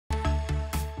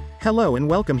Hello and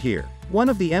welcome here. One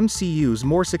of the MCU's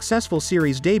more successful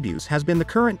series debuts has been the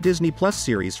current Disney Plus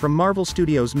series from Marvel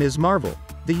Studios. Ms. Marvel,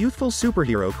 the youthful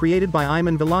superhero created by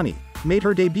Iman Vellani, made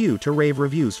her debut to rave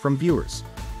reviews from viewers.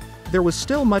 There was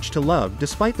still much to love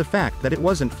despite the fact that it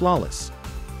wasn't flawless.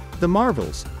 The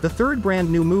Marvels, the third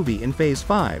brand new movie in Phase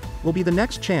 5, will be the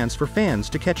next chance for fans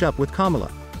to catch up with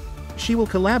Kamala. She will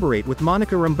collaborate with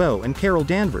Monica Rambeau and Carol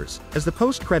Danvers, as the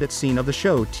post-credits scene of the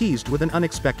show teased with an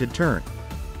unexpected turn.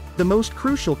 The most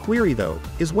crucial query though,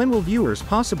 is when will viewers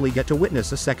possibly get to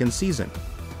witness a second season?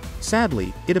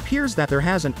 Sadly, it appears that there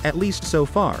hasn't, at least so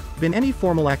far, been any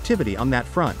formal activity on that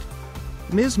front.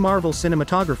 Ms. Marvel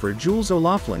cinematographer Jules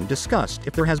O'Loughlin discussed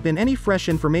if there has been any fresh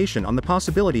information on the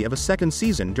possibility of a second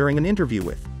season during an interview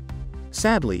with.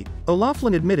 Sadly,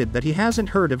 O'Loughlin admitted that he hasn't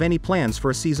heard of any plans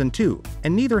for a season 2,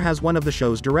 and neither has one of the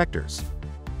show's directors.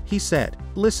 He said,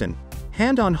 "Listen,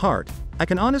 hand on heart, I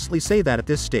can honestly say that at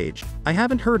this stage, I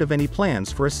haven't heard of any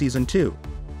plans for a season 2.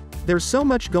 There's so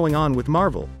much going on with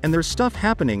Marvel, and there's stuff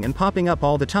happening and popping up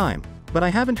all the time, but I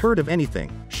haven't heard of anything."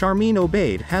 Charmin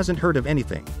Obaid hasn't heard of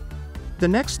anything. The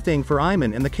next thing for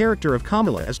Iman and the character of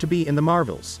Kamala is to be in the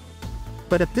Marvels.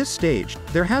 But at this stage,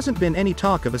 there hasn't been any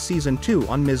talk of a season 2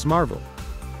 on Ms. Marvel.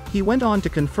 He went on to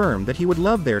confirm that he would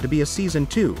love there to be a season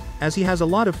 2, as he has a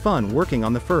lot of fun working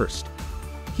on the first.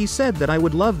 He said that "I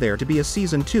would love there to be a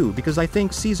season 2 because I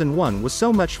think season 1 was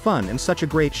so much fun and such a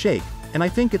great shake, and I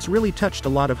think it's really touched a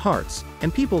lot of hearts,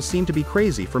 and people seem to be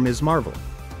crazy for Ms. Marvel.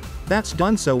 That's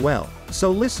done so well.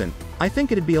 So listen, I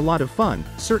think it'd be a lot of fun,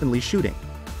 certainly shooting.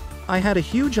 I had a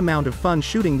huge amount of fun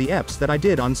shooting the eps that I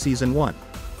did on season 1.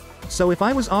 So if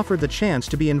I was offered the chance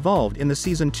to be involved in the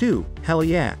season 2, hell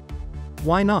yeah.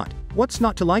 Why not? What's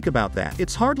not to like about that?"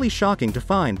 It's hardly shocking to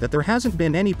find that there hasn't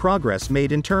been any progress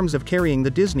made in terms of carrying the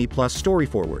Disney Plus story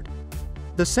forward.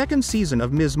 The second season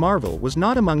of Ms. Marvel was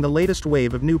not among the latest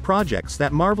wave of new projects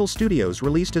that Marvel Studios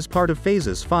released as part of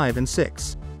Phases 5 and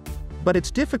 6. But it's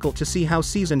difficult to see how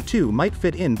season 2 might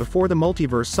fit in before the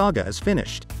multiverse saga is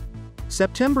finished.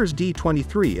 September's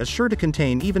D23 is sure to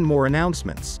contain even more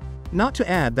announcements. Not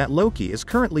to add that Loki is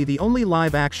currently the only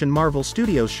live-action Marvel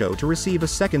Studios show to receive a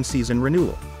second season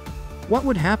renewal. What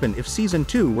would happen if season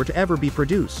 2 were to ever be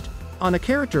produced? On a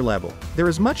character level, there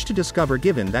is much to discover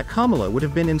given that Kamala would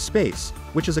have been in space,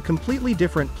 which is a completely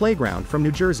different playground from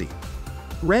New Jersey.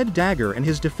 Red Dagger and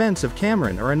his defense of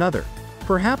Cameron are another.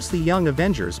 Perhaps the Young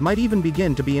Avengers might even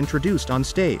begin to be introduced on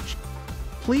stage.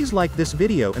 Please like this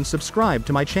video and subscribe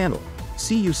to my channel.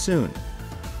 See you soon.